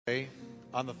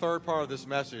On the third part of this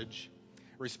message,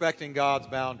 respecting God's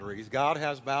boundaries. God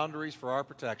has boundaries for our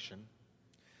protection.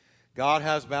 God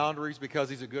has boundaries because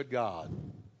He's a good God.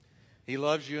 He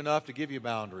loves you enough to give you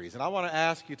boundaries. And I want to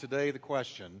ask you today the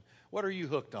question, what are you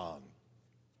hooked on?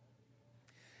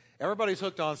 Everybody's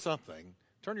hooked on something.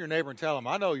 Turn to your neighbor and tell them,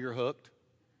 I know you're hooked.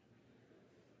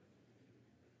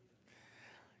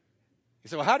 You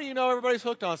say, well, how do you know everybody's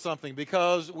hooked on something?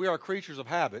 Because we are creatures of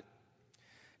habit.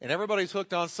 And everybody's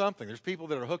hooked on something. There's people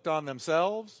that are hooked on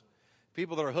themselves,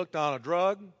 people that are hooked on a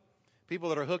drug, people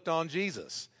that are hooked on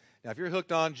Jesus. Now, if you're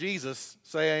hooked on Jesus,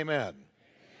 say amen. Amen.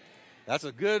 That's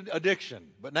a good addiction.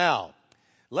 But now,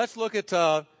 let's look at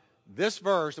this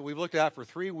verse that we've looked at for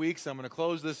 3 weeks. I'm going to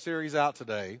close this series out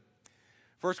today.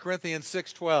 1 Corinthians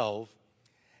 6:12.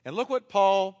 And look what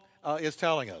Paul is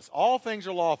telling us. All things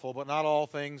are lawful, but not all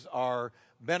things are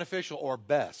beneficial or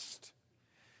best.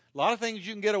 A lot of things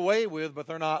you can get away with, but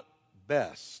they're not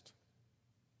best.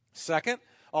 Second,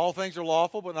 all things are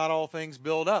lawful, but not all things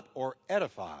build up or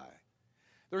edify.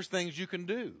 There's things you can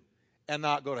do and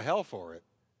not go to hell for it,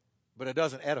 but it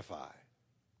doesn't edify.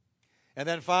 And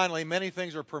then finally, many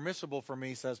things are permissible for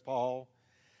me, says Paul,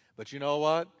 but you know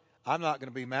what? I'm not going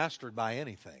to be mastered by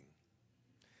anything.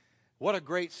 What a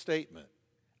great statement.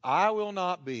 I will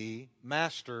not be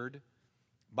mastered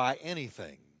by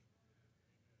anything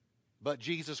but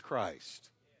Jesus Christ.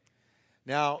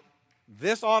 Now,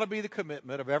 this ought to be the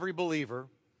commitment of every believer,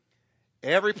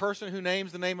 every person who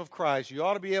names the name of Christ. You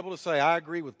ought to be able to say, I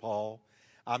agree with Paul.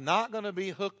 I'm not going to be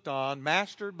hooked on,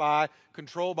 mastered by,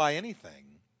 controlled by anything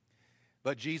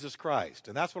but Jesus Christ.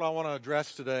 And that's what I want to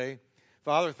address today.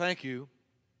 Father, thank you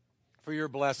for your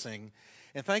blessing.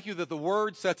 And thank you that the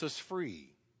Word sets us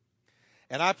free.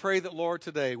 And I pray that, Lord,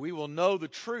 today we will know the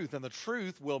truth, and the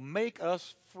truth will make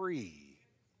us free.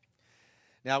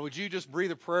 Now, would you just breathe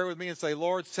a prayer with me and say,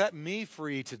 Lord, set me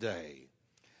free today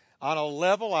on a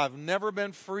level I've never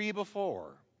been free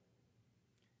before.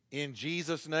 In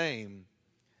Jesus' name,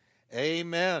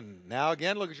 amen. Now,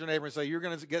 again, look at your neighbor and say, you're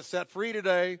going to get set free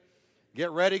today. Get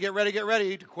ready, get ready, get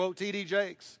ready, to quote T.D.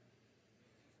 Jakes.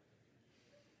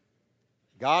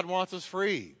 God wants us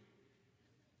free.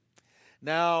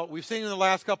 Now, we've seen in the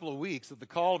last couple of weeks that the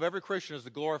call of every Christian is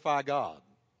to glorify God.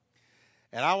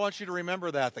 And I want you to remember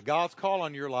that God's call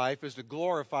on your life is to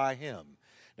glorify Him.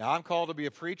 Now, I'm called to be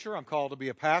a preacher. I'm called to be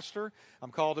a pastor.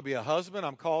 I'm called to be a husband.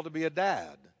 I'm called to be a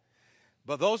dad.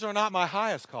 But those are not my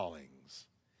highest callings.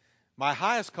 My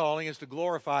highest calling is to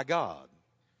glorify God.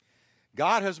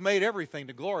 God has made everything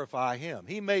to glorify Him.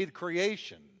 He made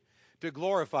creation to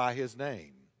glorify His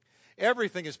name.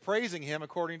 Everything is praising Him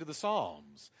according to the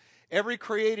Psalms. Every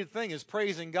created thing is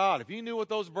praising God. If you knew what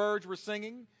those birds were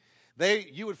singing,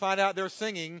 you would find out they're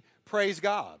singing, praise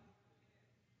God.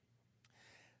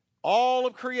 All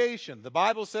of creation, the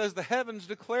Bible says the heavens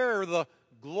declare the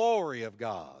glory of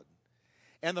God,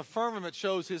 and the firmament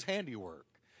shows His handiwork.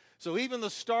 So even the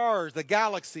stars, the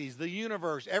galaxies, the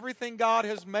universe, everything God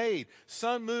has made,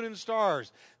 sun, moon, and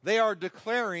stars, they are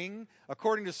declaring,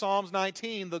 according to Psalms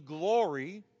 19, the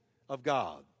glory of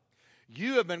God.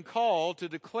 You have been called to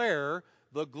declare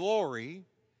the glory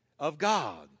of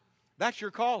God. That's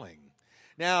your calling.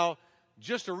 Now,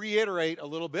 just to reiterate a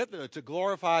little bit, to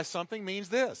glorify something means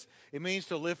this. It means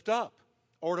to lift up,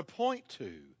 or to point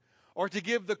to, or to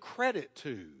give the credit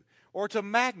to, or to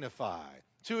magnify,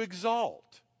 to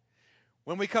exalt.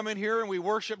 When we come in here and we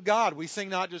worship God, we sing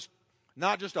not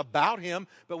just about Him,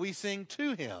 but we sing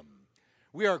to Him.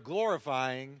 We are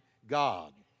glorifying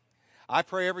God. I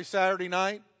pray every Saturday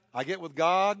night. I get with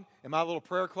God in my little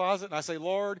prayer closet and I say,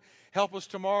 Lord, help us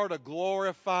tomorrow to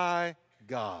glorify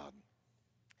God.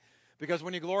 Because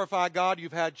when you glorify God,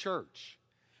 you've had church.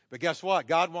 But guess what?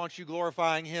 God wants you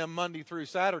glorifying Him Monday through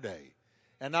Saturday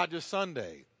and not just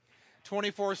Sunday.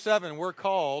 24/7, we're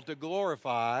called to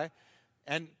glorify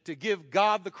and to give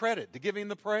God the credit, to give Him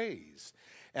the praise.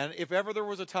 And if ever there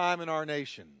was a time in our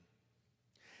nation,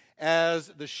 as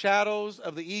the shadows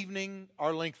of the evening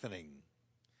are lengthening,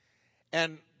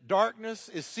 and darkness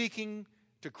is seeking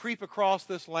to creep across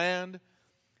this land,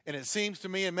 and it seems to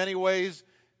me in many ways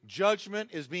judgment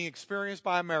is being experienced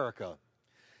by America.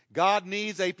 God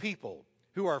needs a people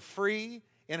who are free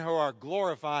and who are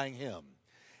glorifying Him.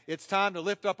 It's time to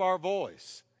lift up our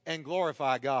voice and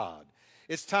glorify God.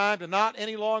 It's time to not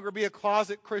any longer be a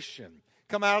closet Christian.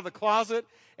 Come out of the closet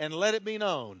and let it be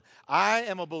known. I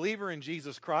am a believer in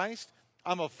Jesus Christ.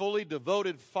 I'm a fully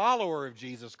devoted follower of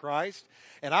Jesus Christ,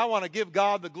 and I want to give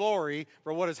God the glory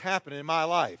for what has happened in my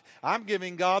life. I'm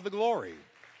giving God the glory.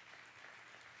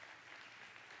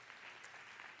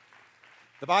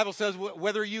 The Bible says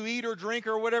whether you eat or drink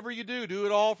or whatever you do, do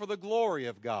it all for the glory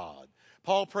of God.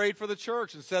 Paul prayed for the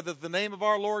church and said that the name of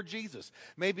our Lord Jesus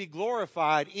may be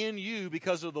glorified in you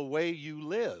because of the way you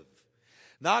live.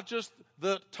 Not just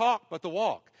the talk, but the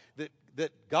walk.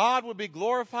 That God would be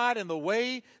glorified in the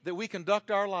way that we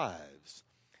conduct our lives.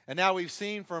 And now we've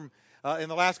seen from in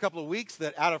the last couple of weeks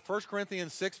that out of 1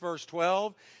 Corinthians 6, verse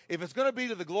 12, if it's going to be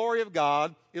to the glory of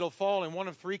God, it'll fall in one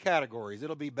of three categories.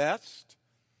 It'll be best,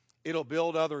 it'll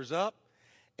build others up,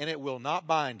 and it will not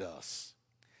bind us.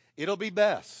 It'll be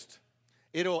best,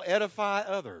 it'll edify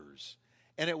others,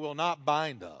 and it will not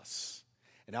bind us.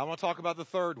 And now I want to talk about the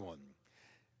third one.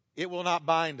 It will not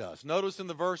bind us. Notice in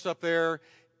the verse up there,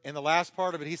 in the last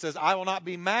part of it, he says, I will not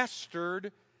be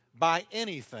mastered by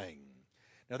anything.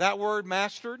 Now that word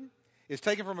mastered is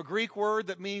taken from a Greek word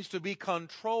that means to be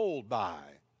controlled by.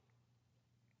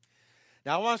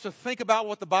 Now I want us to think about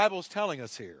what the Bible is telling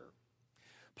us here.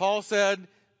 Paul said,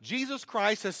 Jesus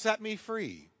Christ has set me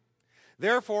free.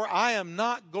 Therefore, I am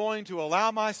not going to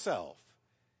allow myself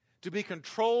to be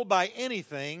controlled by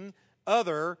anything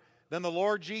other than the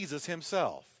Lord Jesus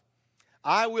himself.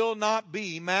 I will not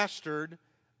be mastered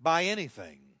by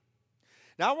anything.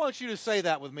 Now I want you to say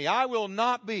that with me. I will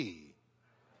not be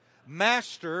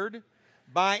mastered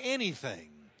by anything.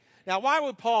 Now why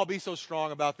would Paul be so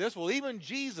strong about this? Well, even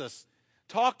Jesus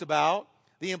talked about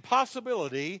the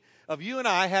impossibility of you and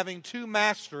I having two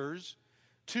masters,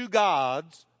 two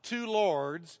gods, two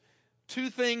lords, two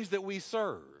things that we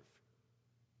serve.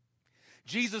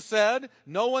 Jesus said,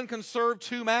 no one can serve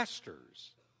two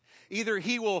masters. Either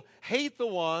he will hate the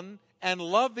one and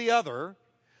love the other,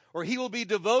 or he will be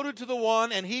devoted to the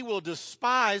one and he will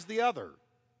despise the other.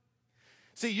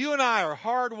 See, you and I are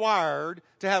hardwired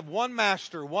to have one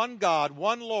master, one God,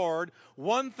 one Lord,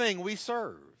 one thing we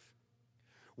serve.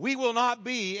 We will not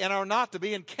be and are not to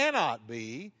be and cannot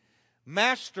be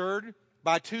mastered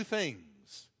by two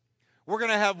things. We're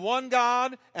going to have one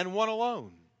God and one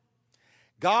alone.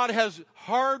 God has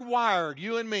hardwired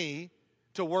you and me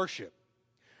to worship.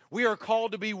 We are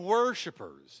called to be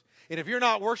worshipers. And if you're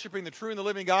not worshiping the true and the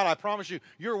living God, I promise you,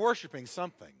 you're worshiping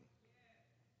something.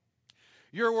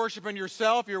 You're worshiping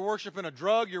yourself, you're worshiping a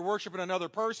drug, you're worshiping another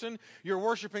person, you're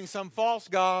worshiping some false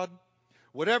god.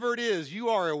 Whatever it is, you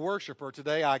are a worshiper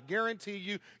today. I guarantee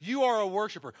you, you are a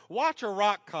worshiper. Watch a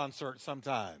rock concert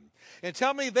sometime and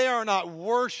tell me they are not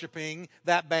worshiping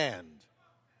that band.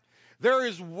 There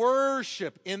is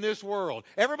worship in this world.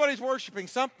 Everybody's worshiping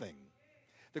something.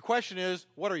 The question is,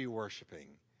 what are you worshiping?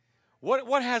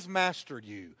 What has mastered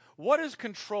you? What is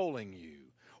controlling you?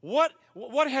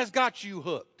 What has got you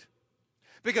hooked?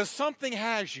 Because something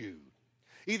has you.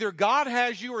 Either God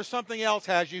has you or something else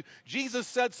has you. Jesus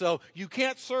said so. You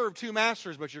can't serve two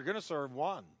masters, but you're going to serve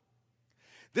one.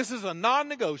 This is a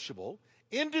non-negotiable,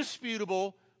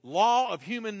 indisputable law of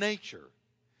human nature.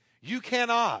 You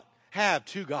cannot have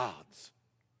two gods.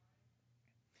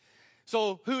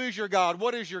 So who is your God?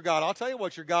 What is your God? I'll tell you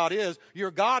what your God is.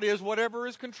 Your God is whatever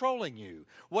is controlling you.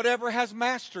 Whatever has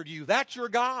mastered you. That's your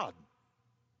God.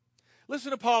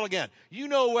 Listen to Paul again. You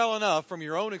know well enough from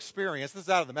your own experience, this is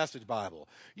out of the Message Bible.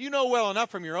 You know well enough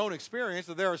from your own experience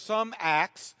that there are some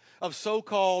acts of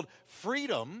so-called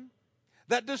freedom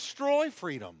that destroy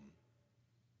freedom.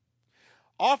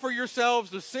 Offer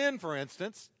yourselves to sin, for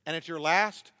instance, and it's your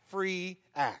last free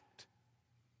act.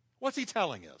 What's he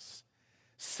telling us?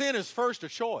 Sin is first a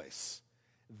choice,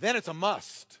 then it's a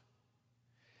must.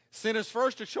 Sin is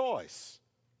first a choice,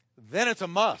 then it's a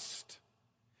must.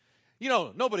 You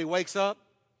know, nobody wakes up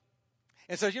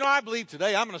and says, I believe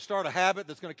today I'm going to start a habit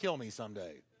that's going to kill me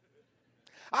someday.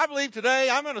 I believe today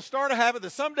I'm going to start a habit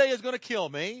that someday is going to kill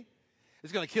me.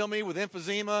 It's going to kill me with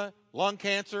emphysema, lung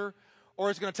cancer, or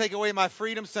it's going to take away my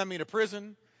freedom, send me to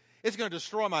prison. It's going to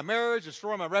destroy my marriage,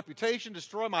 destroy my reputation,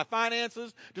 destroy my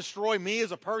finances, destroy me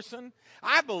as a person.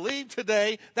 I believe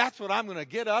today that's what I'm going to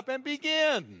get up and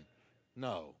begin.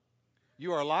 No,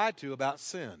 you are lied to about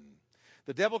sin.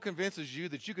 The devil convinces you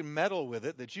that you can meddle with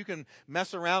it, that you can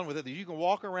mess around with it, that you can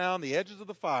walk around the edges of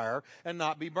the fire and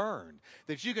not be burned,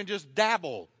 that you can just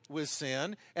dabble with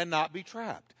sin and not be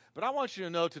trapped. But I want you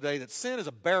to know today that sin is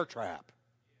a bear trap.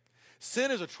 Sin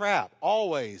is a trap,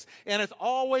 always, and it's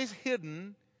always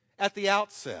hidden at the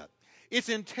outset. Its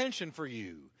intention for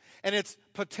you and its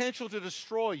potential to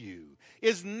destroy you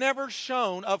is never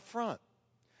shown up front.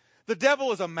 The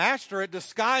devil is a master at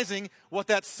disguising what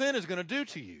that sin is going to do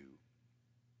to you,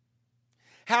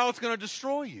 how it's going to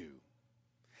destroy you,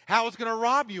 how it's going to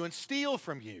rob you and steal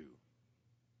from you.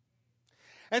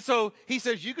 And so he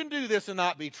says you can do this and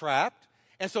not be trapped.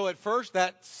 And so at first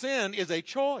that sin is a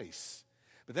choice.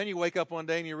 But then you wake up one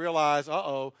day and you realize,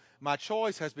 my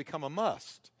choice has become a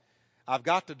must. I've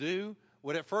got to do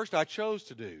what at first I chose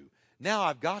to do. Now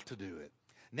I've got to do it.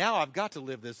 Now I've got to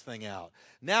live this thing out.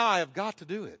 Now I have got to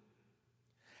do it.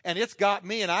 And it's got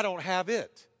me and I don't have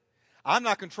it. I'm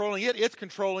not controlling it. It's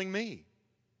controlling me.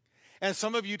 And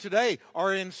some of you today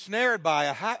are ensnared by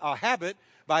a habit,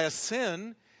 by a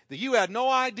sin that you had no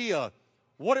idea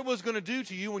what it was going to do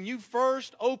to you when you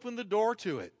first opened the door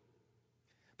to it.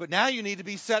 But now you need to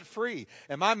be set free.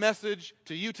 And my message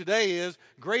to you today is,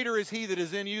 greater is he that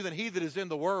is in you than he that is in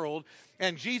the world.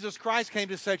 And Jesus Christ came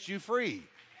to set you free.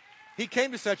 He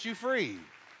came to set you free.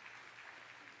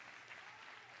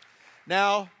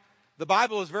 Now, the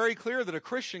Bible is very clear that a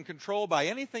Christian controlled by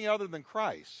anything other than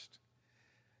Christ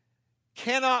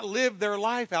cannot live their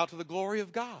life out to the glory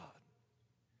of God.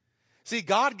 See,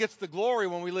 God gets the glory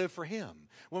when we live for him.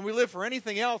 When we live for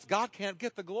anything else, God can't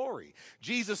get the glory.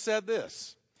 Jesus said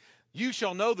this, "You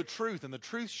shall know the truth, and the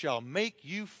truth shall make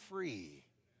you free."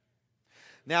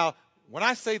 Now, when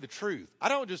I say the truth, I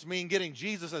don't just mean getting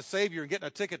Jesus as Savior and getting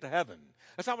a ticket to heaven.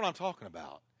 That's not what I'm talking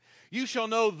about. You shall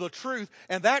know the truth,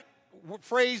 and that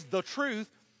phrase, the truth,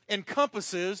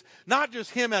 encompasses not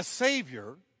just him as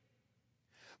Savior,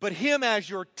 but him as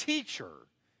your teacher,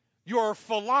 your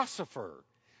philosopher,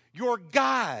 your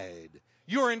guide,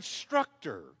 your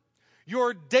instructor,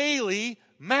 your daily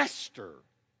master.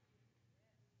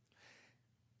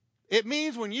 It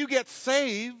means when you get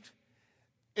saved,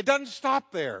 it doesn't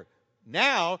stop there.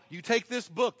 Now you take this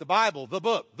book, the Bible, the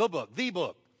book,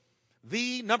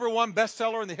 the number one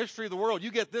bestseller in the history of the world.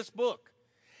 You get this book.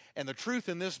 And the truth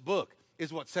in this book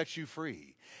is what sets you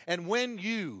free. And when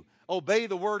you obey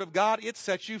the Word of God, it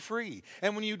sets you free.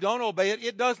 And when you don't obey it,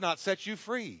 it does not set you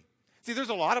free. See, there's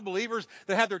a lot of believers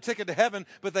that have their ticket to heaven,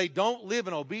 but they don't live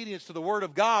in obedience to the Word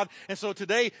of God. And so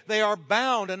today they are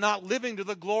bound and not living to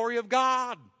the glory of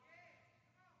God.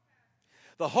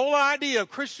 The whole idea of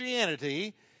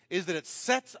Christianity is that it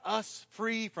sets us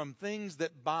free from things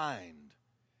that bind.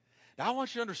 Now, I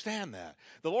want you to understand that.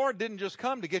 The Lord didn't just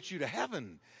come to get you to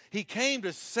heaven. He came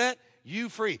to set you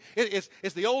free.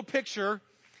 It's the old picture.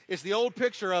 It's the old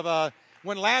picture of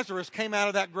when Lazarus came out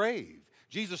of that grave.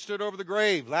 Jesus stood over the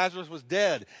grave. Lazarus was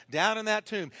dead, down in that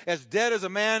tomb, as dead as a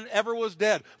man ever was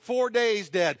dead, 4 days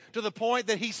dead, to the point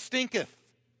that he stinketh.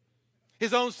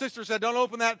 His own sister said, don't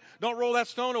roll that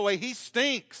stone away. He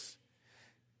stinks.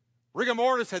 Rigor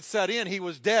mortis had set in. He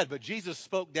was dead, but Jesus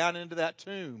spoke down into that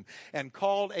tomb and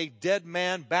called a dead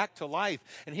man back to life,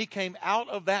 and he came out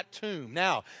of that tomb.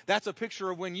 Now, that's a picture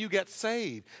of when you get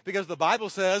saved, because the Bible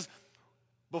says,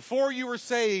 before you were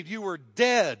saved, you were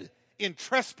dead in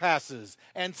trespasses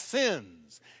and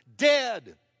sins.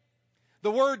 Dead.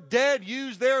 The word dead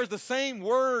used there is the same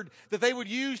word that they would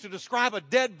use to describe a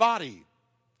dead body.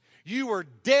 You were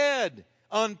dead,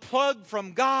 unplugged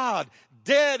from God,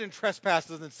 dead in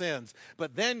trespasses and sins.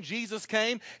 But then Jesus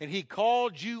came and he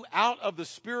called you out of the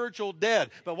spiritual dead.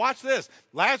 But watch this.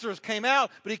 Lazarus came out,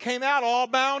 but he came out all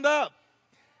bound up.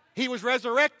 He was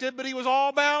resurrected, but he was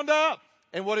all bound up.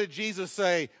 And what did Jesus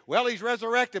say? Well, he's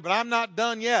resurrected, but I'm not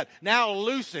done yet. Now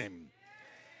loose him.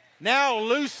 Now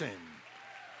loose him.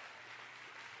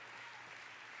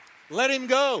 Let him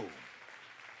go.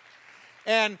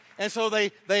 And so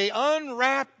they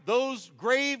unwrapped those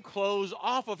grave clothes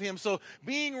off of him. So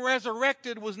being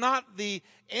resurrected was not the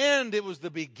end, it was the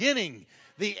beginning.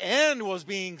 The end was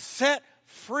being set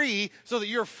free so that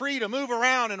you're free to move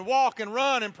around and walk and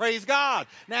run and praise God.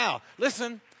 Now,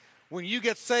 listen, when you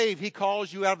get saved, he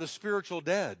calls you out of the spiritual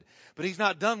dead. But he's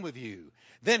not done with you.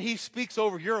 Then he speaks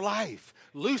over your life.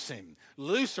 Loose him,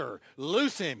 loose her,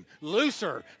 loose him, loose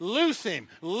her, loose him,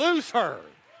 loose her.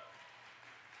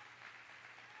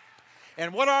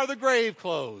 And what are the grave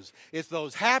clothes? It's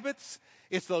those habits.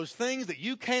 It's those things that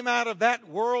you came out of that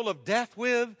world of death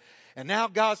with. And now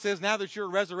God says, now that you're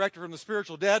resurrected from the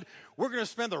spiritual dead, we're going to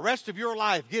spend the rest of your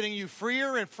life getting you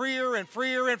freer and freer and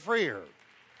freer and freer.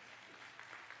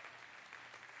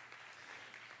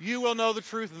 You will know the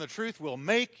truth, and the truth will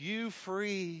make you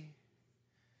free.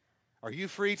 Are you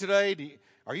free today?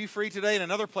 Are you free today? In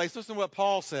another place, listen to what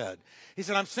Paul said. He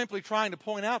said, I'm simply trying to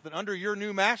point out that under your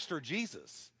new master,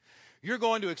 Jesus, you're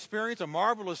going to experience a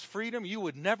marvelous freedom you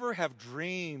would never have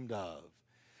dreamed of.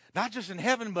 Not just in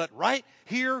heaven, but right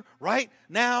here, right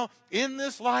now, in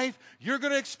this life, you're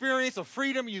going to experience a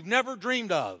freedom you've never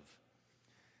dreamed of.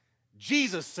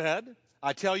 Jesus said,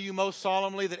 I tell you most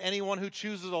solemnly that anyone who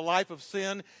chooses a life of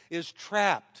sin is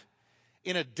trapped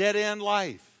in a dead-end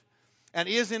life and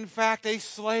is in fact a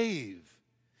slave.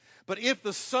 But if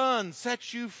the Son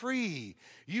sets you free,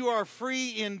 you are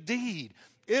free indeed.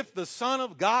 If the Son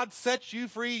of God sets you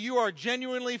free, you are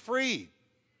genuinely free.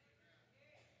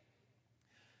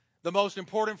 The most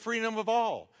important freedom of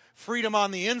all, freedom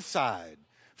on the inside,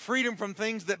 freedom from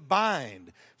things that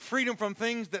bind, freedom from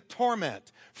things that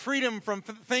torment, freedom from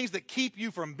things that keep you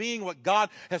from being what God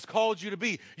has called you to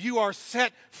be. You are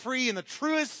set free in the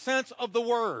truest sense of the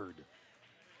word.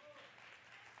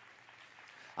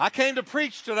 I came to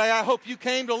preach today. I hope you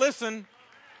came to listen.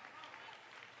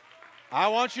 I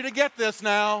want you to get this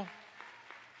now.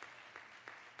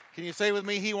 Can you say with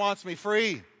me, He wants me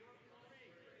free?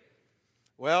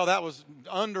 Well, that was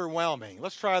underwhelming.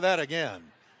 Let's try that again.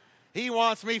 He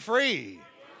wants me free.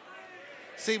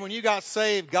 See, when you got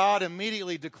saved, God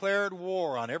immediately declared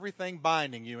war on everything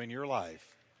binding you in your life.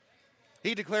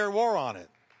 He declared war on it.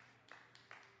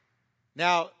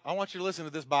 Now, I want you to listen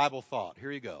to this Bible thought.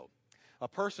 Here you go. A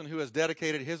person who has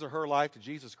dedicated his or her life to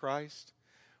Jesus Christ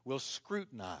will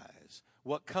scrutinize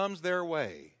what comes their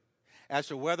way as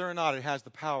to whether or not it has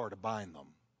the power to bind them.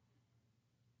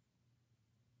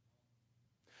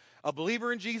 A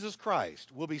believer in Jesus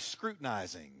Christ will be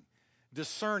scrutinizing,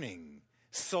 discerning,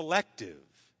 selective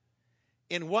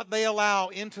in what they allow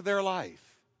into their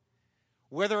life,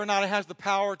 whether or not it has the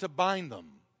power to bind them.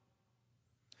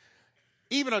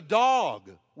 Even a dog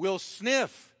will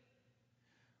sniff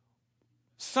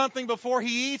something before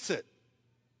he eats it.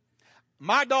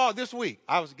 My dog this week,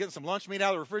 I was getting some lunch meat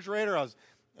out of the refrigerator. I was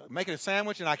making a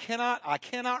sandwich, and I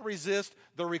cannot resist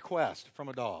the request from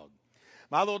a dog.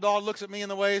 My little dog looks at me in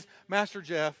the ways, Master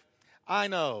Jeff, I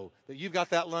know that you've got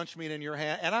that lunch meat in your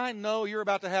hand, and I know you're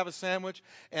about to have a sandwich,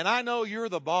 and I know you're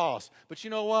the boss. But you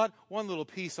know what? One little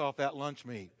piece off that lunch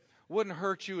meat wouldn't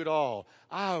hurt you at all.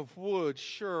 I would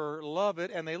sure love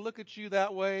it. And they look at you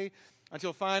that way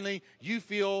until finally you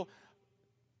feel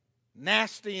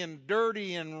nasty and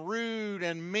dirty and rude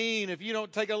and mean if you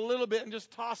don't take a little bit and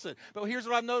just toss it. But here's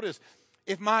what I've noticed.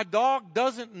 If my dog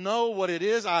doesn't know what it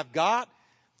is I've got,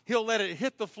 he'll let it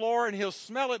hit the floor and he'll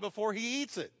smell it before he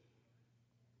eats it.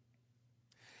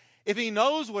 If he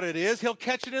knows what it is, he'll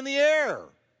catch it in the air.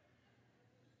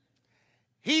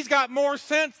 He's got more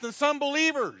sense than some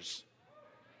believers.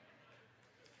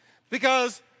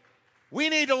 Because we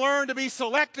need to learn to be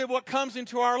selective what comes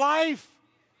into our life.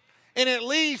 And at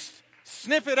least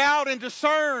sniff it out and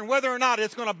discern whether or not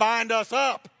it's going to bind us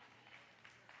up.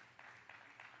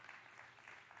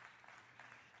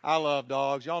 I love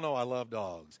dogs. Y'all know I love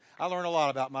dogs. I learn a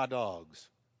lot about my dogs.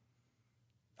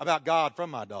 About God from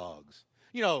my dogs.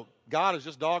 You know, God is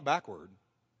just dog backward.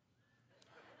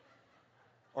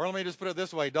 Or let me just put it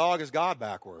this way, dog is God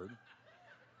backward.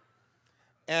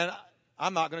 And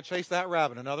I'm not going to chase that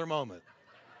rabbit another moment.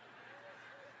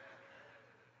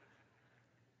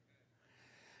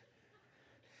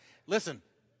 Listen,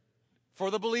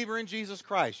 for the believer in Jesus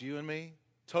Christ, you and me,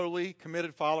 totally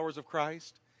committed followers of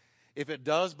Christ, if it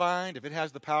does bind, if it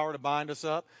has the power to bind us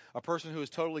up, a person who is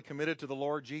totally committed to the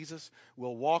Lord Jesus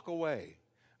will walk away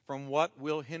from what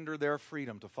will hinder their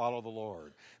freedom to follow the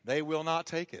Lord. They will not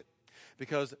take it.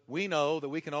 Because we know that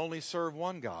we can only serve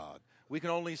one God. We can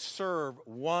only serve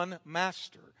one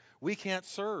master. We can't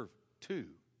serve two.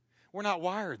 We're not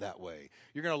wired that way.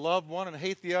 You're going to love one and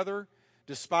hate the other,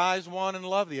 despise one and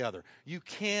love the other. You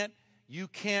can't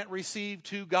receive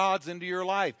two gods into your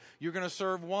life. You're going to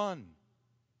serve one.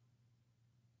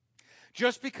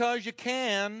 Just because you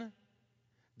can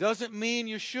doesn't mean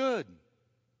you should.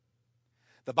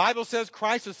 The Bible says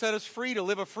Christ has set us free to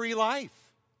live a free life.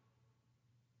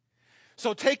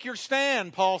 So take your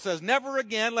stand, Paul says. Never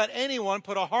again let anyone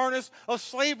put a harness of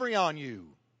slavery on you.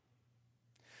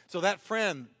 So that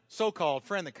friend, so-called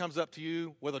friend that comes up to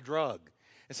you with a drug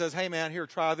and says, hey man, here,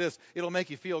 try this. It'll make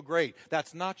you feel great.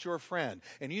 That's not your friend.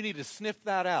 And you need to sniff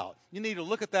that out. You need to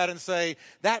look at that and say,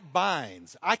 that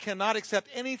binds. I cannot accept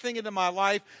anything into my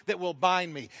life that will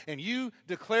bind me. And you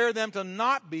declare them to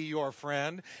not be your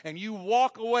friend, and you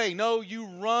walk away. No, you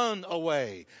run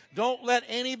away. Don't let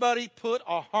anybody put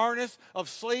a harness of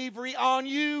slavery on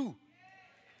you.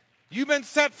 You've been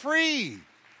set free.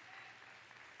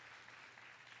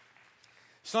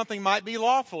 Something might be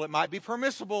lawful. It might be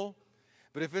permissible.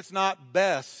 But if it's not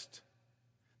best,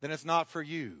 then it's not for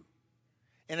you.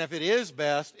 And if it is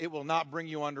best, it will not bring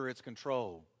you under its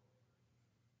control.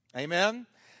 Amen?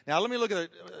 Now, let me look at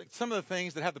some of the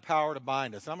things that have the power to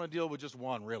bind us. I'm going to deal with just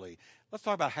one, really. Let's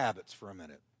talk about habits for a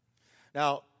minute.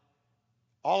 Now,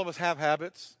 all of us have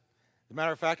habits. As a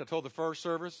matter of fact, I told the first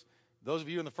service, those of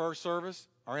you in the first service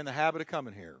are in the habit of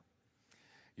coming here.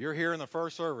 You're here in the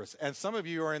first service. And some of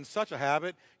you are in such a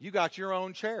habit, you got your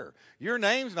own chair. Your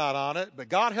name's not on it, but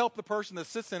God help the person that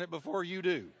sits in it before you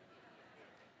do.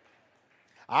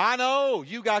 I know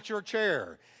you got your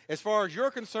chair. As far as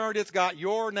you're concerned, it's got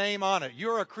your name on it.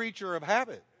 You're a creature of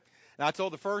habit. And I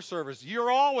told the first service, you're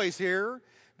always here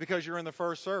because you're in the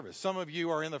first service. Some of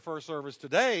you are in the first service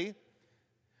today,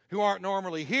 who aren't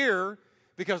normally here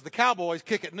because the Cowboys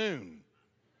kick at noon.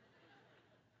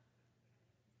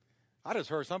 I just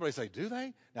heard somebody say, do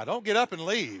they? Now, don't get up and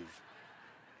leave.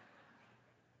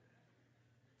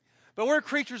 But we're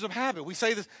creatures of habit. We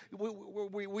say this.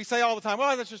 We say all the time,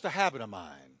 well, that's just a habit of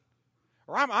mine.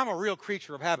 Or I'm a real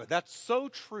creature of habit. That's so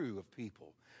true of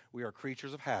people. We are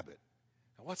creatures of habit.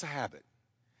 Now, what's a habit?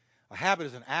 A habit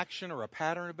is an action or a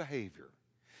pattern of behavior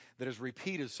that is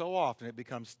repeated so often it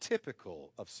becomes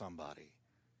typical of somebody.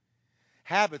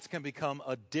 Habits can become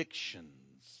addictions.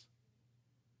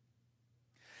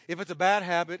 If it's a bad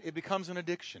habit, it becomes an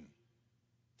addiction.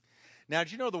 Now,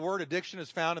 did you know the word addiction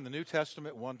is found in the New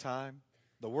Testament one time?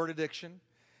 The word addiction.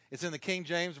 It's in the King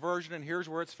James Version, and here's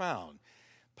where it's found.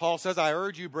 Paul says, I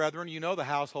urge you, brethren, you know the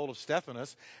household of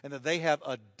Stephanas, and that they have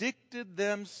addicted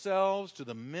themselves to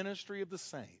the ministry of the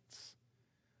saints.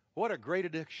 What a great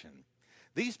addiction.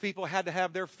 These people had to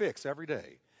have their fix every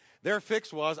day. Their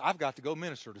fix was, I've got to go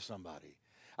minister to somebody.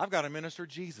 I've got to minister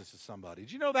Jesus to somebody.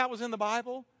 Did you know that was in the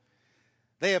Bible?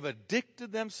 They have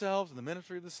addicted themselves to the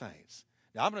ministry of the saints.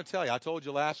 Now, I'm going to tell you, I told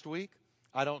you last week,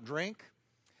 I don't drink.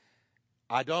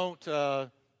 I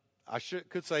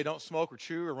could say don't smoke or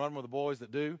chew or run with the boys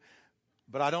that do,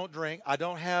 but I don't drink. I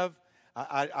don't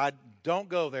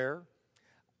go there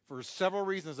for several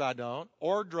reasons I don't,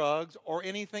 or drugs or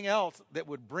anything else that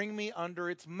would bring me under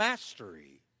its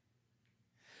mastery.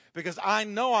 Because I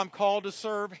know I'm called to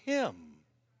serve Him.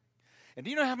 And do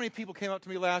you know how many people came up to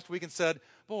me last week and said,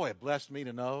 boy, it blessed me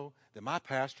to know that my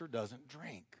pastor doesn't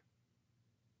drink.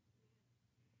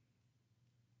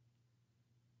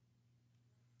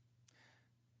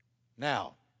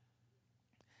 Now,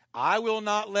 I will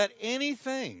not let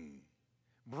anything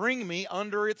bring me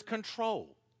under its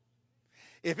control.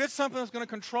 If it's something that's going to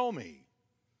control me,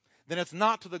 then it's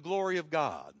not to the glory of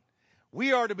God.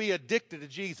 We are to be addicted to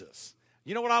Jesus.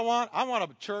 You know what I want? I want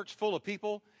a church full of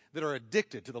people that are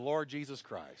addicted to the Lord Jesus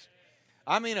Christ.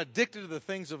 I mean, addicted to the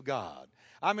things of God.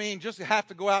 I mean, just have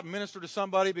to go out and minister to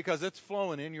somebody because it's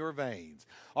flowing in your veins.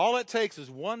 All it takes is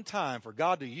one time for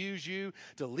God to use you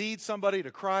to lead somebody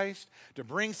to Christ, to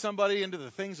bring somebody into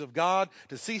the things of God,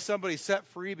 to see somebody set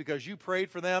free because you prayed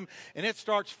for them, and it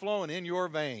starts flowing in your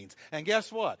veins. And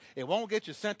guess what? It won't get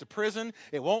you sent to prison.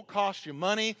 It won't cost you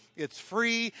money. It's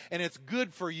free, and it's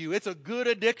good for you. It's a good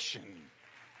addiction.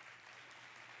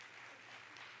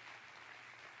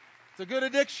 It's a good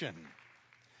addiction.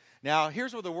 Now,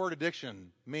 here's what the word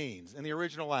addiction means in the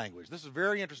original language. This is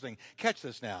very interesting. Catch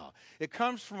this now. It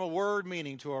comes from a word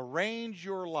meaning to arrange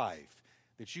your life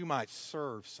that you might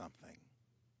serve something.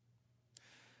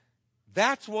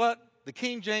 That's what the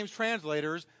King James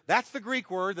translators, that's the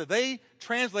Greek word that they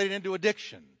translated into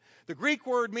addiction. The Greek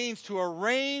word means to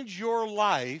arrange your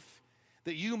life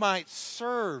that you might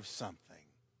serve something.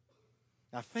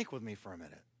 Now, think with me for a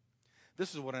minute.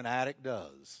 This is what an addict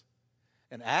does.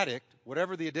 An addict,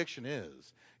 whatever the addiction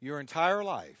is, your entire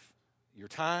life, your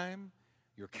time,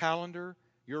 your calendar,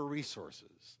 your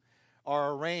resources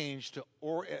are arranged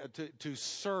to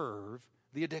serve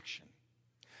the addiction.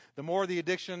 The more the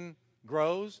addiction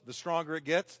grows, the stronger it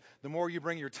gets, the more you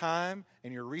bring your time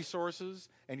and your resources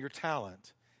and your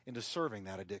talent into serving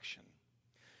that addiction.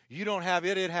 You don't have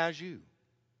it, it has you.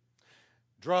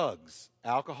 Drugs,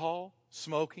 alcohol,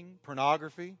 smoking,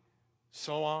 pornography,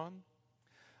 so on.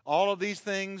 All of these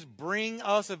things bring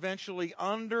us eventually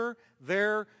under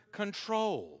their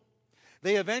control.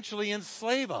 They eventually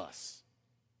enslave us.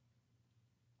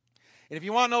 And if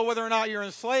you want to know whether or not you're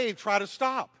enslaved, try to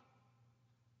stop.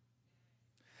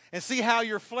 And see how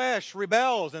your flesh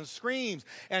rebels and screams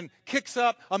and kicks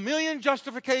up a million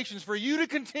justifications for you to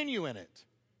continue in it.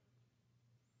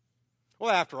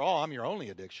 Well, after all, I'm your only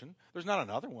addiction. There's not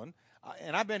another one.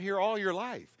 And I've been here all your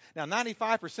life. Now,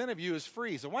 95% of you is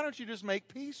free, so why don't you just make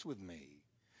peace with me?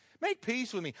 Make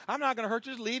peace with me. I'm not going to hurt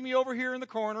you. Just leave me over here in the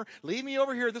corner. Leave me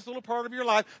over here, this little part of your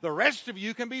life. The rest of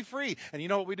you can be free. And you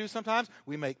know what we do sometimes?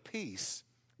 We make peace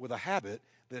with a habit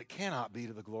that cannot be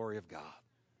to the glory of God.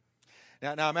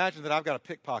 Now imagine that I've got a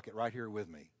pickpocket right here with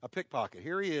me. A pickpocket.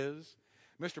 Here he is,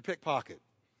 Mr. Pickpocket.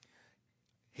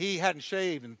 He hadn't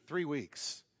shaved in 3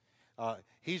 weeks.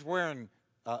 He's wearing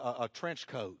a trench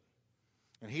coat.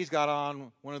 And he's got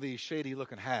on one of these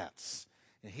shady-looking hats.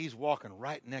 And he's walking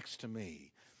right next to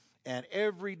me. And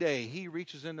every day he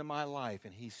reaches into my life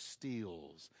and he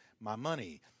steals my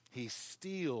money. He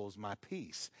steals my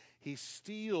peace. He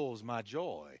steals my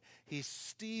joy. He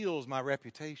steals my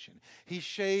reputation. He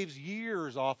shaves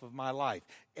years off of my life.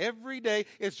 Every day,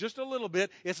 it's just a little bit.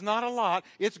 It's not a lot.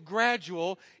 It's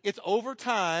gradual. It's over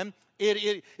time.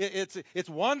 It's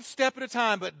one step at a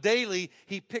time, but daily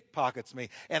he pickpockets me.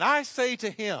 And I say to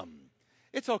him,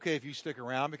 It's okay if you stick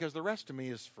around because the rest of me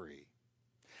is free.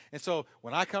 And so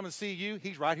when I come and see you,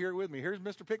 he's right here with me. Here's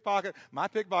Mr. Pickpocket, my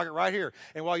pickpocket right here.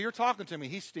 And while you're talking to me,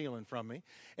 he's stealing from me.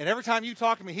 And every time you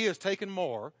talk to me, he has taken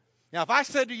more. Now, if I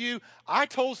said to you, I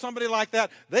told somebody like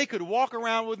that, they could walk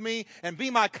around with me and be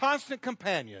my constant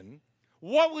companion,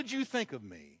 what would you think of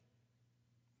me?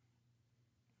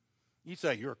 You'd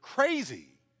say, you're crazy.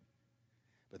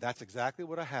 But that's exactly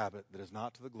what a habit that is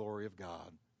not to the glory of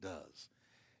God does.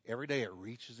 Every day it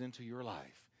reaches into your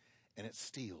life and it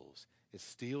steals. It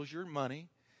steals your money.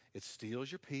 It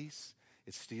steals your peace.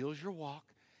 It steals your walk.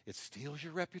 It steals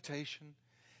your reputation.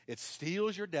 It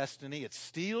steals your destiny. It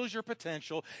steals your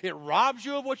potential. It robs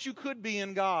you of what you could be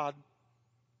in God.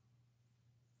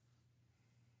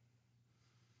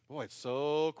 Boy, it's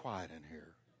so quiet in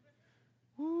here.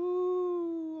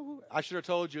 Woo. I should have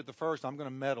told you at the first, I'm going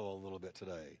to meddle a little bit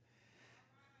today.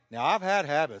 Now, I've had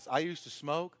habits. I used to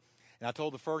smoke, and I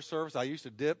told the first service I used to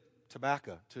dip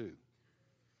tobacco too.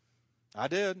 I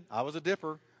did. I was a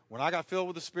dipper. When I got filled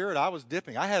with the Spirit, I was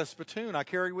dipping. I had a spittoon I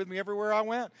carried with me everywhere I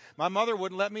went. My mother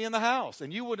wouldn't let me in the house,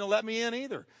 and you wouldn't have let me in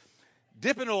either.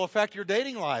 Dipping will affect your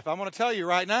dating life. I'm going to tell you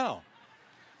right now.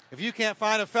 If you can't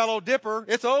find a fellow dipper,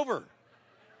 it's over.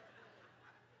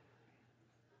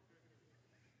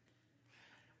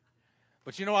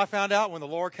 But you know, I found out when the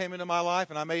Lord came into my life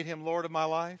and I made him Lord of my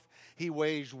life, he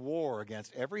waged war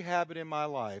against every habit in my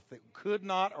life that could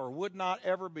not or would not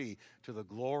ever be to the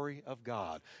glory of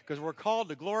God. Because we're called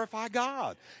to glorify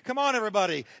God. Come on,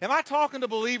 everybody. Am I talking to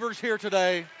believers here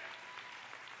today?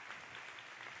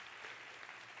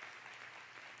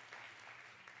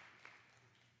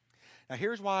 Now,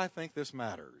 here's why I think this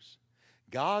matters.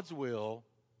 God's will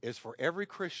is for every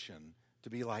Christian to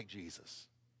be like Jesus.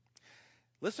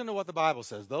 Listen to what the Bible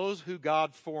says. Those who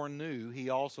God foreknew, he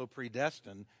also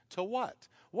predestined to what?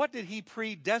 What did he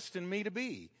predestine me to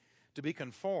be? To be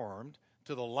conformed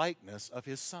to the likeness of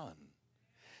his Son.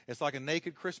 It's like a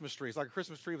naked Christmas tree. It's like a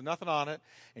Christmas tree with nothing on it,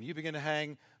 and you begin to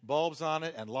hang bulbs on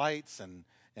it and lights and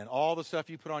all the stuff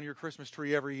you put on your Christmas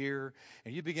tree every year,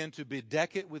 and you begin to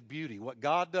bedeck it with beauty. What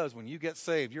God does when you get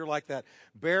saved, you're like that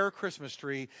bare Christmas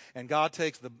tree, and God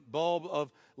takes the bulb of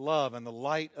love and the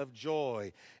light of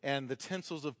joy and the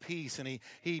tinsels of peace, and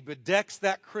he bedecks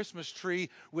that Christmas tree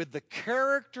with the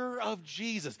character of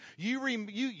Jesus.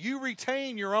 You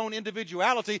retain your own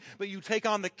individuality, but you take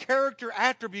on the character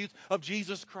attributes of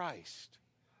Jesus Christ.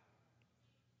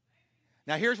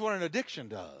 Now, here's what an addiction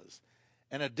does.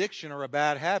 An addiction or a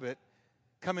bad habit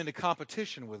come into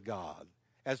competition with God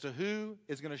as to who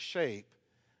is going to shape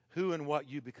who and what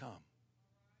you become.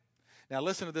 Now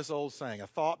listen to this old saying, a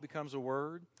thought becomes a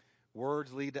word,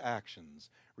 words lead to actions,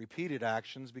 repeated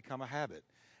actions become a habit,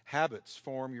 habits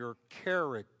form your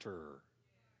character,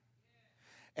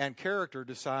 and character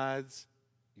decides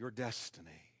your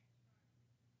destiny.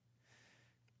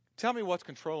 Tell me what's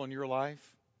controlling your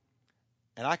life,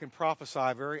 and I can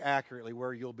prophesy very accurately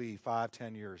where you'll be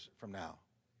 5-10 years from now.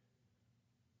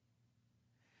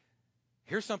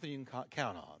 Here's something you can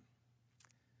count on.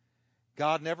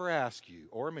 God never asked you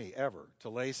or me ever to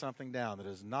lay something down that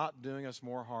is not doing us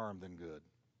more harm than good.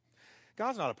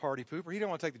 God's not a party pooper. He doesn't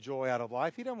want to take the joy out of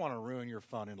life. He doesn't want to ruin your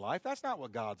fun in life. That's not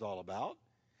what God's all about.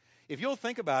 If you'll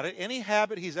think about it, any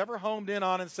habit he's ever homed in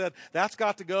on and said, that's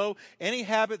got to go, any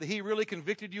habit that he really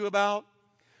convicted you about,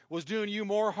 was doing you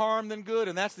more harm than good,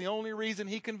 and that's the only reason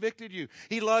he convicted you.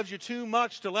 He loves you too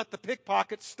much to let the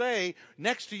pickpocket stay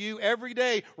next to you every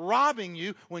day, robbing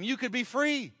you when you could be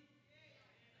free.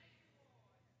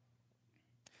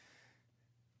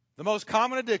 The most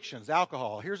common addictions,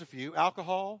 alcohol. Here's a few.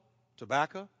 Alcohol,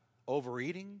 tobacco,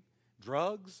 overeating,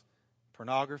 drugs,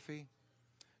 pornography.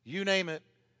 You name it.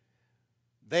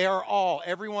 They are all,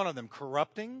 every one of them,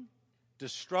 corrupting,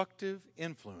 destructive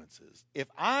influences. If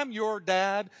I'm your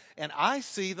dad and I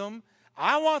see them,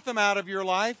 I want them out of your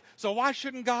life, so why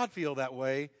shouldn't God feel that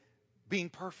way, being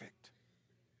perfect?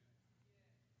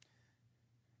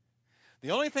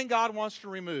 The only thing God wants to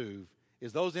remove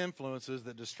is those influences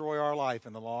that destroy our life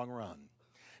in the long run.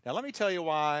 Now let me tell you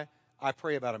why I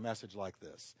pray about a message like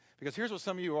this. Because here's what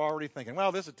some of you are already thinking.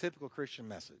 Well, this is a typical Christian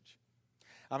message.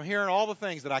 I'm hearing all the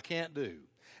things that I can't do.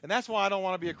 And that's why I don't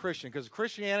want to be a Christian, because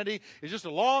Christianity is just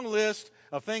a long list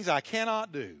of things I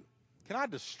cannot do. Can I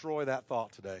destroy that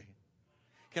thought today?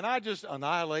 Can I just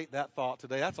annihilate that thought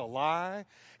today? That's a lie.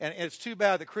 And it's too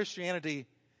bad that Christianity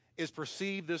is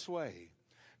perceived this way.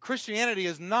 Christianity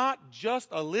is not just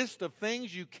a list of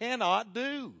things you cannot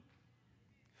do.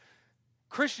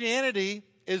 Christianity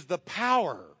is the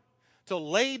power to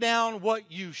lay down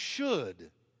what you should,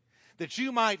 that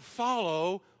you might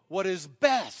follow what is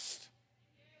best.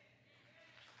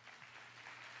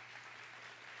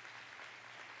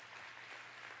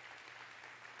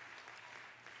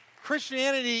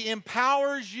 Christianity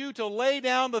empowers you to lay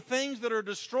down the things that are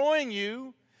destroying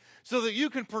you so that you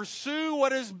can pursue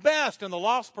what is best, and the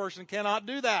lost person cannot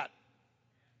do that.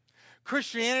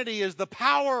 Christianity is the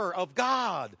power of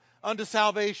God unto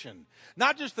salvation.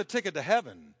 Not just the ticket to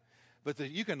heaven, but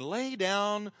that you can lay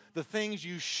down the things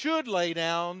you should lay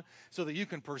down so that you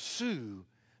can pursue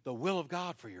the will of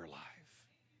God for your life.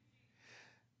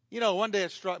 You know, one day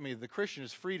it struck me that the Christian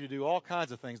is free to do all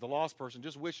kinds of things the lost person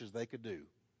just wishes they could do.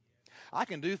 I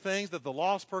can do things that the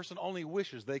lost person only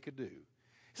wishes they could do. You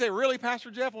say, really, Pastor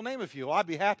Jeff? Well, name a few. Well, I'd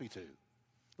be happy to.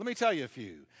 Let me tell you a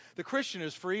few. The Christian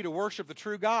is free to worship the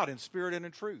true God in spirit and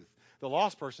in truth. The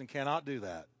lost person cannot do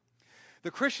that.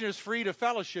 The Christian is free to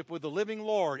fellowship with the living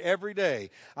Lord every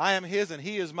day. I am His and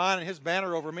He is mine, and His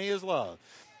banner over me is love.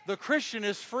 The Christian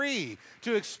is free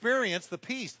to experience the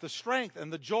peace, the strength,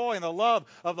 and the joy and the love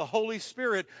of the Holy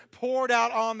Spirit poured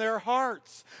out on their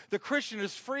hearts. The Christian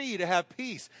is free to have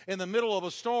peace in the middle of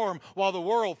a storm while the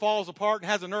world falls apart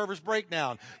and has a nervous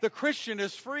breakdown. The Christian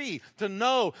is free to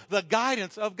know the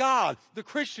guidance of God. The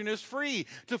Christian is free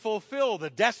to fulfill the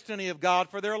destiny of God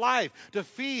for their life, to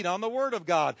feed on the Word of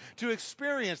God, to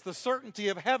experience the certainty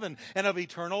of heaven and of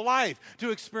eternal life,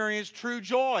 to experience true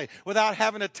joy without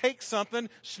having to take something,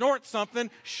 snort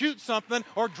something, shoot something,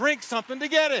 or drink something to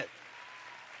get it.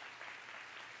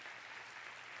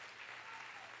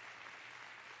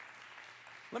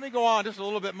 Let me go on just a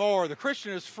little bit more. The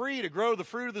Christian is free to grow the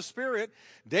fruit of the Spirit,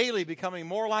 daily becoming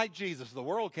more like Jesus. The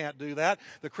world can't do that.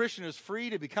 The Christian is free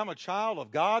to become a child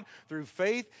of God through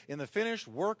faith in the finished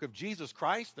work of Jesus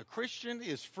Christ. The Christian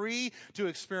is free to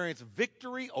experience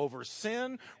victory over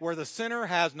sin where the sinner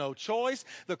has no choice.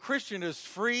 The Christian is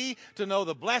free to know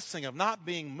the blessing of not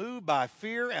being moved by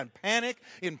fear and panic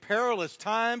in perilous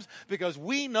times because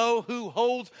we know who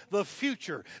holds the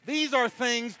future. These are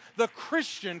things the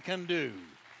Christian can do.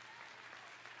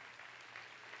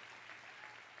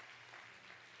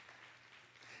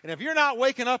 And if you're not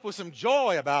waking up with some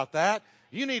joy about that,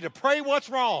 you need to pray what's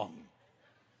wrong.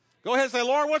 Go ahead and say,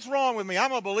 Lord, what's wrong with me?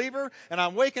 I'm a believer, and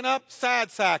I'm waking up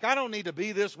sad sack. I don't need to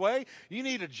be this way. You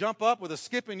need to jump up with a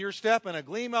skip in your step and a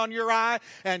gleam on your eye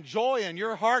and joy in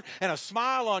your heart and a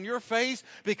smile on your face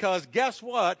because guess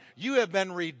what? You have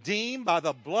been redeemed by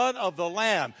the blood of the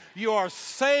Lamb. You are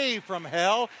saved from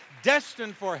hell,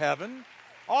 destined for heaven,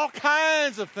 all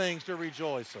kinds of things to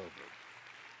rejoice over.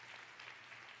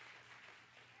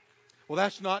 Well,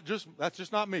 that's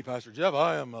just not me, Pastor Jeff.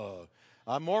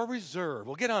 I'm more reserved.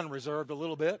 Well, get unreserved a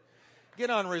little bit. Get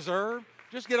unreserved.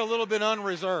 Just get a little bit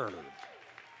unreserved.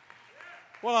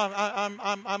 Well,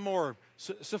 I'm more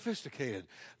sophisticated.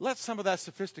 Let some of that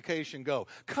sophistication go.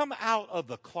 Come out of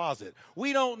the closet.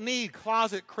 We don't need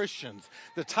closet Christians.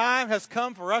 The time has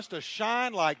come for us to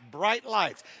shine like bright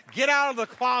lights. Get out of the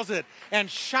closet and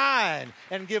shine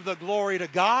and give the glory to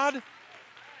God.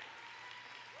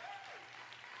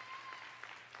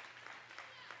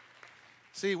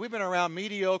 See, we've been around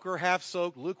mediocre,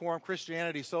 half-soaked, lukewarm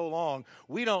Christianity so long,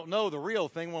 we don't know the real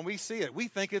thing when we see it. We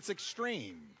think it's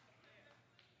extreme.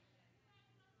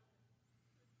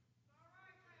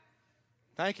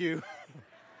 Thank you.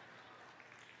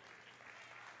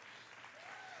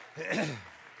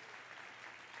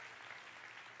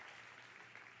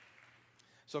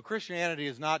 So Christianity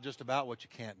is not just about what you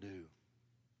can't do.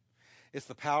 It's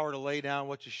the power to lay down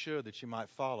what you should that you might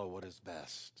follow what is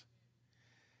best.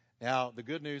 Now, the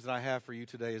good news that I have for you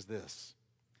today is this.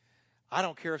 I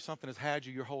don't care if something has had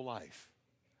you your whole life.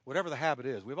 Whatever the habit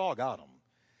is, we've all got them.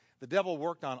 The devil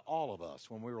worked on all of us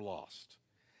when we were lost.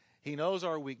 He knows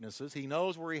our weaknesses. He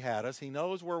knows where he had us. He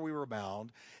knows where we were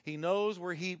bound. He knows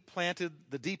where he planted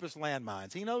the deepest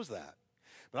landmines. He knows that.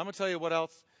 But I'm going to tell you what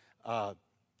else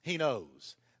he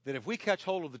knows. That if we catch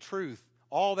hold of the truth,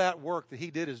 all that work that he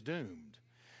did is doomed.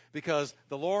 Because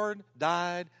the Lord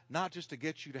died not just to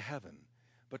get you to heaven,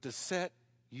 but to set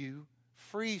you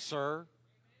free, sir.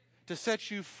 To set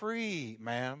you free,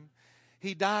 ma'am.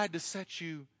 He died to set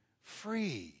you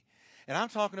free. And I'm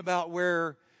talking about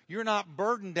where you're not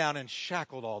burdened down and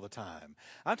shackled all the time.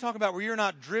 I'm talking about where you're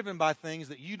not driven by things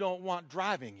that you don't want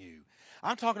driving you.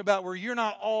 I'm talking about where you're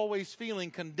not always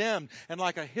feeling condemned and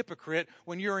like a hypocrite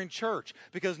when you're in church,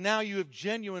 because now you have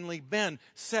genuinely been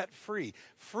set free.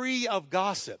 Free of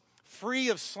gossip, free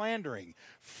of slandering,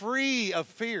 free of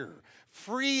fear,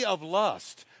 free of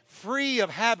lust, free of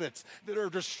habits that are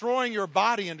destroying your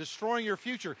body and destroying your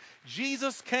future.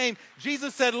 Jesus came.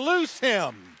 Jesus said, loose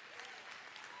him.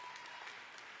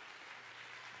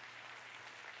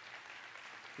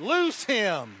 Loose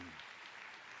him.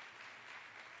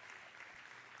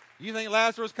 You think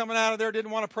Lazarus coming out of there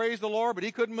didn't want to praise the Lord, but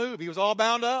he couldn't move. He was all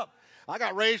bound up. I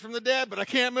got raised from the dead, but I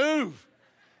can't move.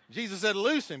 Jesus said,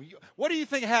 loose him. What do you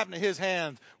think happened to his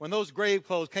hands when those grave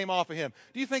clothes came off of him?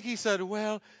 Do you think he said,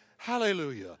 well,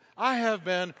 hallelujah, I have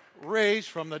been raised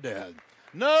from the dead?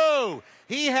 No,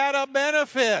 he had a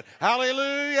benefit.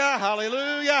 Hallelujah,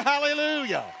 hallelujah,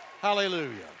 hallelujah,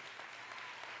 hallelujah.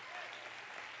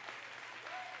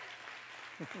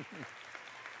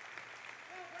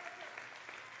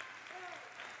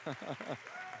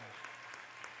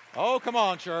 Oh, come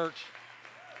on, church.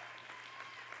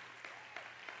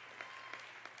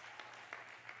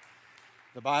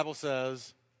 The Bible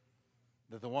says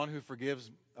that the one who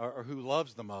forgives or who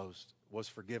loves the most was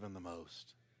forgiven the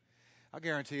most. I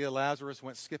guarantee you Lazarus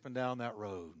went skipping down that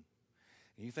road.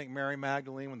 And you think Mary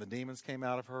Magdalene, when the demons came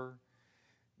out of her,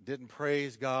 didn't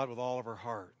praise God with all of her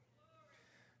heart?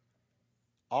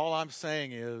 All I'm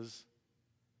saying is,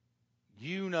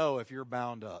 you know if you're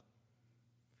bound up.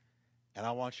 And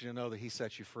I want you to know that he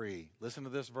sets you free. Listen to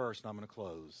this verse, and I'm going to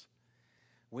close.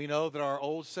 We know that our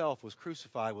old self was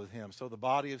crucified with him, so the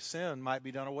body of sin might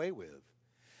be done away with.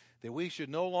 That we should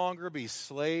no longer be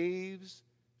slaves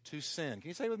to sin. Can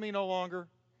you say with me, no longer?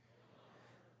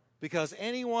 Because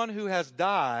anyone who has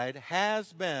died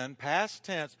has been, past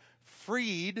tense,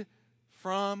 freed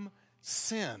from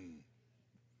sin.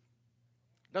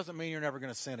 Doesn't mean you're never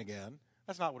going to sin again.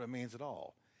 That's not what it means at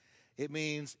all. It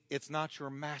means it's not your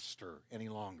master any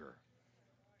longer.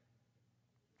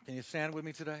 Can you stand with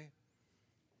me today?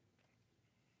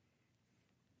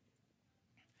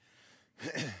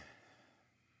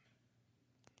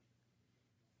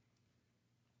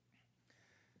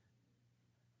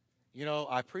 You know,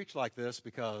 I preach like this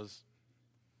because,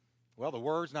 well, the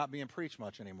word's not being preached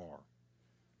much anymore.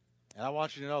 And I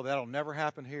want you to know that'll never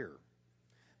happen here.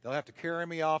 They'll have to carry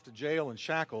me off to jail in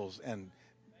shackles, and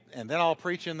then I'll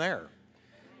preach in there.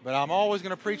 But I'm always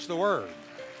going to preach the word.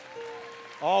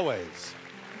 Always.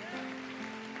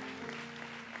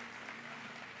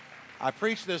 I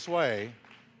preach this way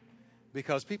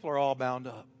because people are all bound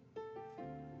up.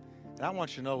 And I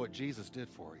want you to know what Jesus did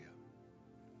for you.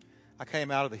 I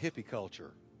came out of the hippie culture.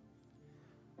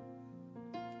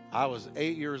 I was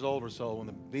 8 years old or so when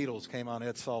the Beatles came on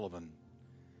Ed Sullivan,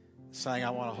 saying,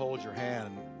 I want to hold your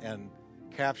hand, and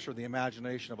capture the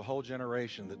imagination of a whole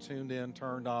generation that tuned in,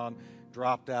 turned on,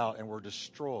 dropped out, and were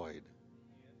destroyed.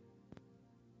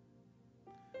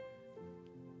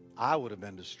 I would have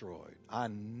been destroyed. I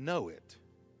know it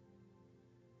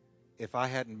if I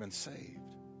hadn't been saved.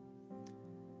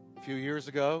 A few years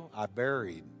ago, I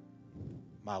buried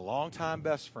my longtime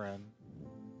best friend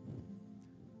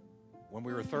when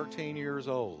we were 13 years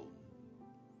old,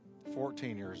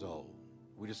 14 years old.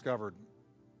 We discovered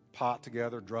pot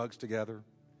together, drugs together.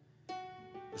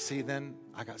 See, then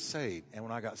I got saved. And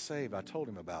when I got saved, I told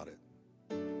him about it.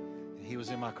 And he was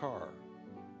in my car.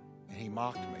 And he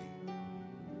mocked me.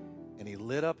 And he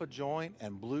lit up a joint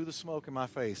and blew the smoke in my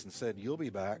face and said, you'll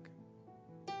be back.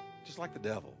 Just like the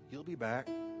devil. You'll be back.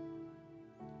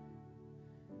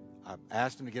 I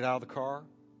asked him to get out of the car.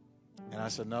 And I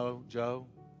said, no, Joe,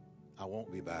 I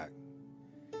won't be back.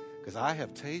 Because I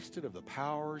have tasted of the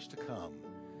powers to come.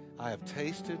 I have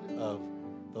tasted of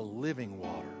the living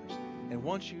waters. And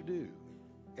once you do,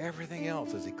 everything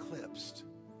else is eclipsed.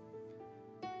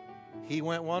 He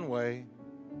went one way,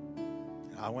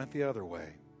 and I went the other way.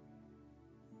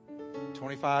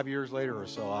 25 years later or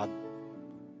so, I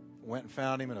went and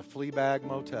found him in a flea bag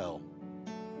motel.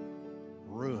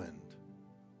 Ruined.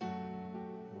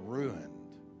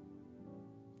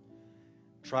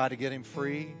 Tried to get him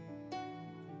free.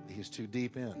 He was too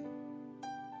deep in.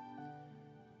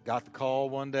 Got the call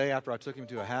one day after I took him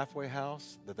to a halfway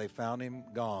house that they found him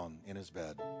gone in his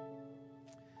bed.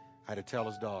 I had to tell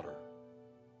his daughter,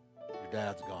 your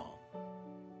dad's gone.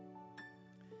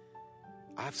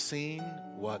 I've seen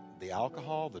what the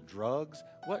alcohol, the drugs,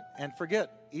 and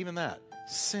forget even that,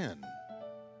 sin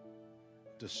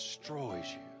destroys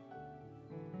you.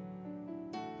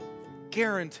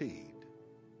 Guaranteed.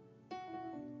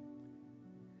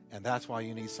 And that's why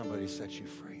you need somebody to set you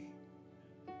free.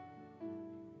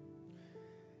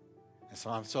 And so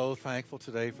I'm so thankful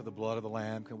today for the blood of the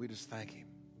Lamb. Can we just thank him?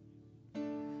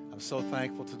 I'm so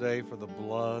thankful today for the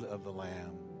blood of the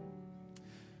Lamb.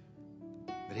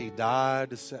 That he died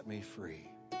to set me free.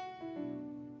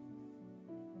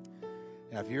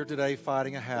 Now, if you're today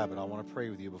fighting a habit, I want to pray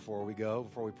with you before we go,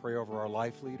 before we pray over our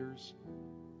life leaders.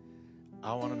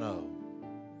 I want to know.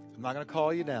 I'm not going to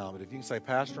call you down, but if you can say,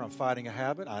 Pastor, I'm fighting a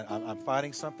habit. I'm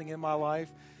fighting something in my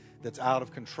life that's out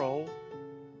of control.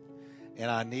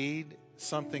 And I need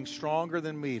something stronger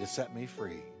than me to set me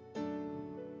free.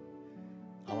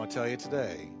 I want to tell you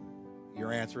today,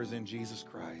 your answer is in Jesus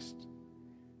Christ.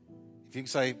 If you can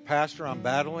say, Pastor, I'm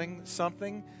battling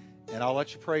something, and I'll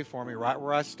let you pray for me right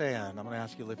where I stand. I'm going to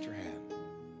ask you to lift your hand,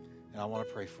 and I want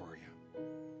to pray for you.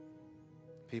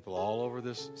 People all over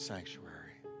this sanctuary.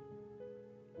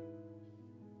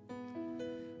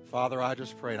 Father, I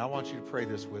just pray, and I want you to pray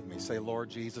this with me. Say, Lord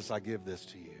Jesus, I give this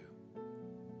to you.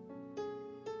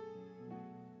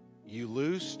 You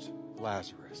loosed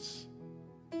Lazarus.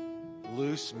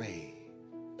 Loose me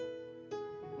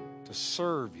to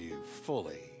serve you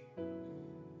fully.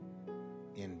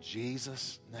 In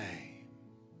Jesus' name.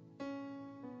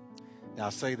 Now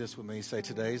say this with me. Say,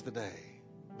 today's the day.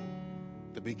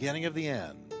 The beginning of the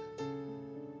end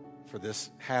for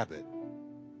this habit.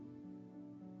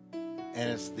 And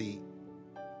it's the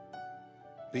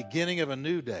beginning of a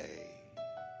new day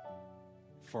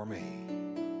for me.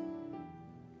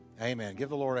 Amen. Give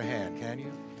the Lord a hand, can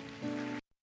you?